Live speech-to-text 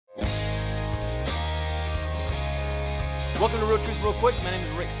Welcome to Real Truth Real Quick. My name is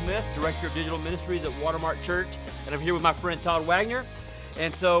Rick Smith, Director of Digital Ministries at Watermark Church, and I'm here with my friend Todd Wagner.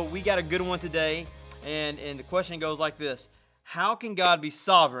 And so we got a good one today, and the question goes like this. How can God be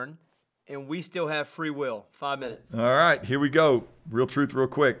sovereign and we still have free will? 5 minutes. All right, here we go. Real truth real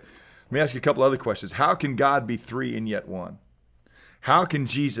quick. Let me ask you a couple other questions. How can God be three and yet one? How can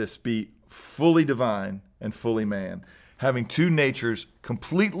Jesus be fully divine and fully man, having two natures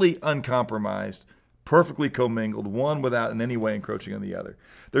completely uncompromised, perfectly commingled, one without in any way encroaching on the other?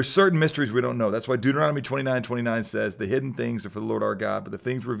 There's certain mysteries we don't know. That's why Deuteronomy 29:29 says, the hidden things are for the Lord our God, but the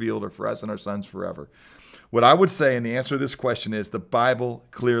things revealed are for us and our sons forever. What I would say, and the answer to this question is, the Bible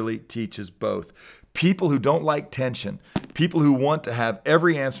clearly teaches both. People who don't like tension, people who want to have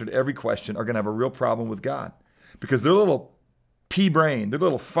every answer to every question are going to have a real problem with God, because their little pea brain, their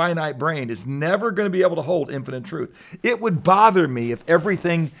little finite brain is never going to be able to hold infinite truth. It would bother me if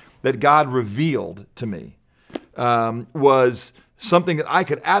everything that God revealed to me was something that I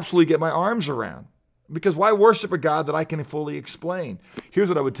could absolutely get my arms around. Because why worship a God that I can fully explain? Here's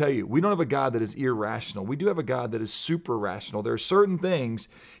what I would tell you. We don't have a God that is irrational. We do have a God that is super rational. There are certain things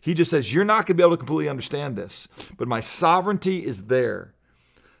he just says, you're not going to be able to completely understand this, but my sovereignty is there.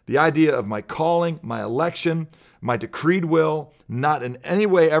 The idea of my calling, my election, my decreed will, not in any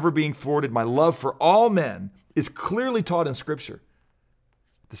way ever being thwarted, my love for all men is clearly taught in Scripture.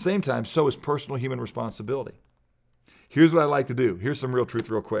 At the same time, so is personal human responsibility. Here's what I like to do. Here's some real truth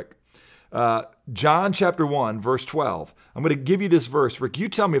real quick. John chapter 1, verse 12. I'm going to give you this verse. Rick, you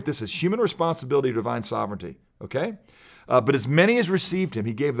tell me if this is human responsibility or divine sovereignty, okay? But as many as received him,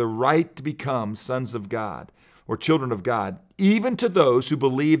 he gave the right to become sons of God or children of God, even to those who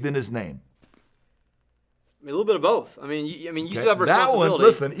believed in his name. I mean, a little bit of both. I mean, you Okay, still have responsibility. That one,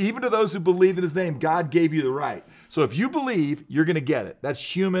 listen, even to those who believed in his name, God gave you the right. So if you believe, you're going to get it.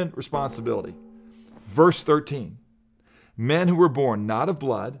 That's human responsibility. Verse 13. Men who were born not of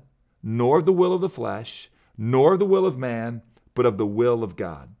blood, nor of the will of the flesh, nor of the will of man, but of the will of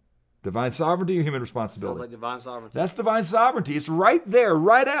God. Divine sovereignty or human responsibility? Sounds like divine sovereignty. That's divine sovereignty. It's right there,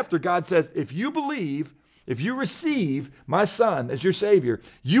 right after God says, if you believe, if you receive my son as your Savior,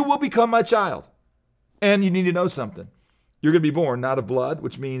 you will become my child. And you need to know something. You're going to be born not of blood,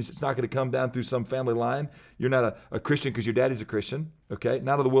 which means it's not going to come down through some family line. You're not a Christian because your daddy's a Christian, okay?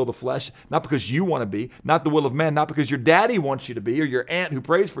 Not of the will of the flesh, not because you want to be, not the will of man, not because your daddy wants you to be, or your aunt who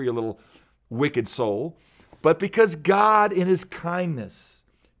prays for your little wicked soul, but because God in his kindness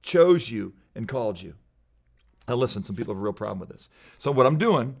chose you and called you. Now listen, some people have a real problem with this. So what I'm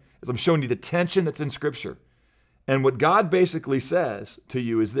doing is I'm showing you the tension that's in Scripture. And what God basically says to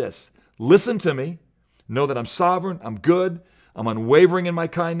you is this: listen to me. Know that I'm sovereign, I'm good, I'm unwavering in my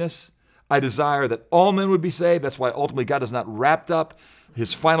kindness. I desire that all men would be saved. That's why ultimately God is not wrapped up.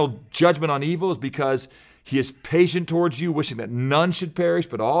 His final judgment on evil is because he is patient towards you, wishing that none should perish,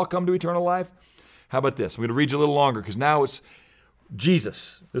 but all come to eternal life. How about this? I'm going to read you a little longer because now it's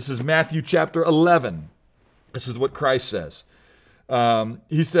Jesus. This is Matthew chapter 11. This is what Christ says.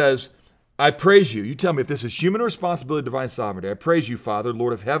 He says, I praise you. You tell me if this is human responsibility, divine sovereignty. I praise you, Father,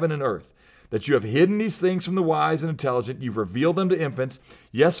 Lord of heaven and earth, that you have hidden these things from the wise and intelligent. You've revealed them to infants.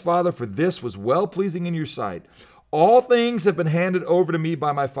 Yes, Father, for this was well-pleasing in your sight. All things have been handed over to me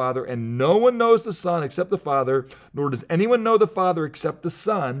by my Father, and no one knows the Son except the Father, nor does anyone know the Father except the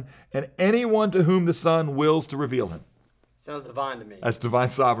Son, and anyone to whom the Son wills to reveal him. Sounds divine to me. That's divine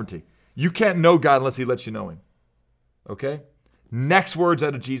sovereignty. You can't know God unless he lets you know him. Okay? Next words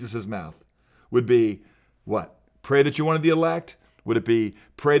out of Jesus' mouth would be, what? Pray that you're one of the elect? Would it be,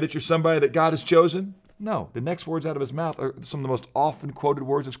 pray that you're somebody that God has chosen? No. The next words out of his mouth are some of the most often quoted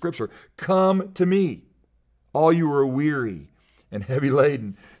words of Scripture. Come to me, all you who are weary and heavy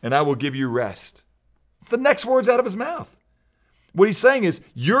laden, and I will give you rest. It's the next words out of his mouth. What he's saying is,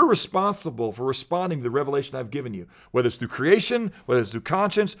 you're responsible for responding to the revelation I've given you, whether it's through creation, whether it's through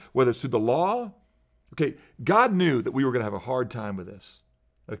conscience, whether it's through the law. Okay, God knew that we were going to have a hard time with this.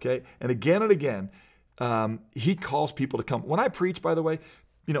 Okay, and again, he calls people to come. When I preach, by the way,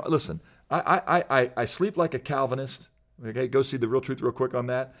 listen, I sleep like a Calvinist. Okay, go see the Real Truth real quick on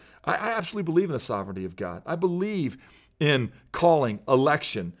that. I absolutely believe in the sovereignty of God. I believe in calling,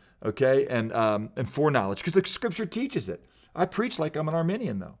 election, okay, and foreknowledge, because the Scripture teaches it. I preach like I'm an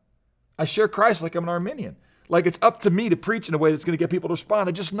Arminian, though. I share Christ like I'm an Arminian. Like it's up to me to preach in a way that's going to get people to respond.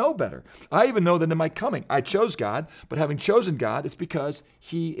 I just know better. I even know that in my coming, I chose God, but having chosen God, it's because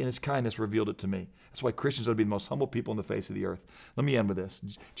he in his kindness revealed it to me. That's why Christians ought to be the most humble people on the face of the earth. Let me end with this.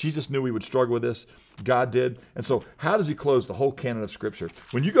 Jesus knew we would struggle with this. God did. And so how does he close the whole canon of Scripture?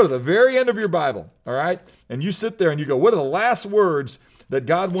 When you go to the very end of your Bible, all right, and you sit there and you go, what are the last words that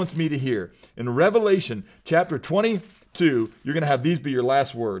God wants me to hear? In Revelation chapter 20, 2, you're going to have these be your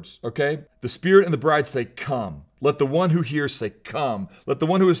last words, okay? The Spirit and the bride say, come. Let the one who hears say, come. Let the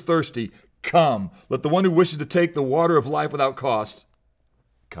one who is thirsty, come. Let the one who wishes to take the water of life without cost,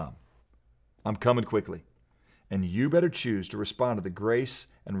 come. I'm coming quickly. And you better choose to respond to the grace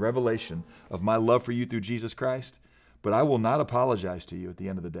and revelation of my love for you through Jesus Christ. But I will not apologize to you at the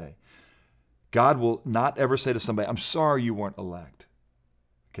end of the day. God will not ever say to somebody, I'm sorry you weren't elect.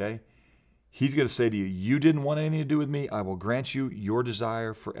 Okay? He's going to say to you, you didn't want anything to do with me. I will grant you your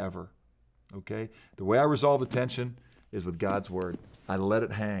desire forever. Okay? The way I resolve the tension is with God's word. I let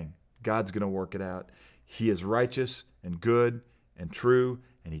it hang. God's going to work it out. He is righteous and good and true,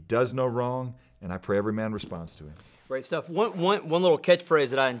 and he does no wrong, and I pray every man responds to him. Great stuff. One little catchphrase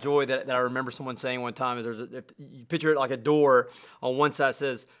that I enjoy that I remember someone saying one time is if you picture it like a door. On one side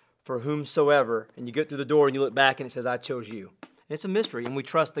says, for whomsoever, and you get through the door and you look back and it says, I chose you. And it's a mystery, and we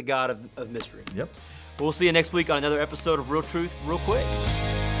trust the God of mystery. Yep. We'll see you next week on another episode of Real Truth, Real Quick.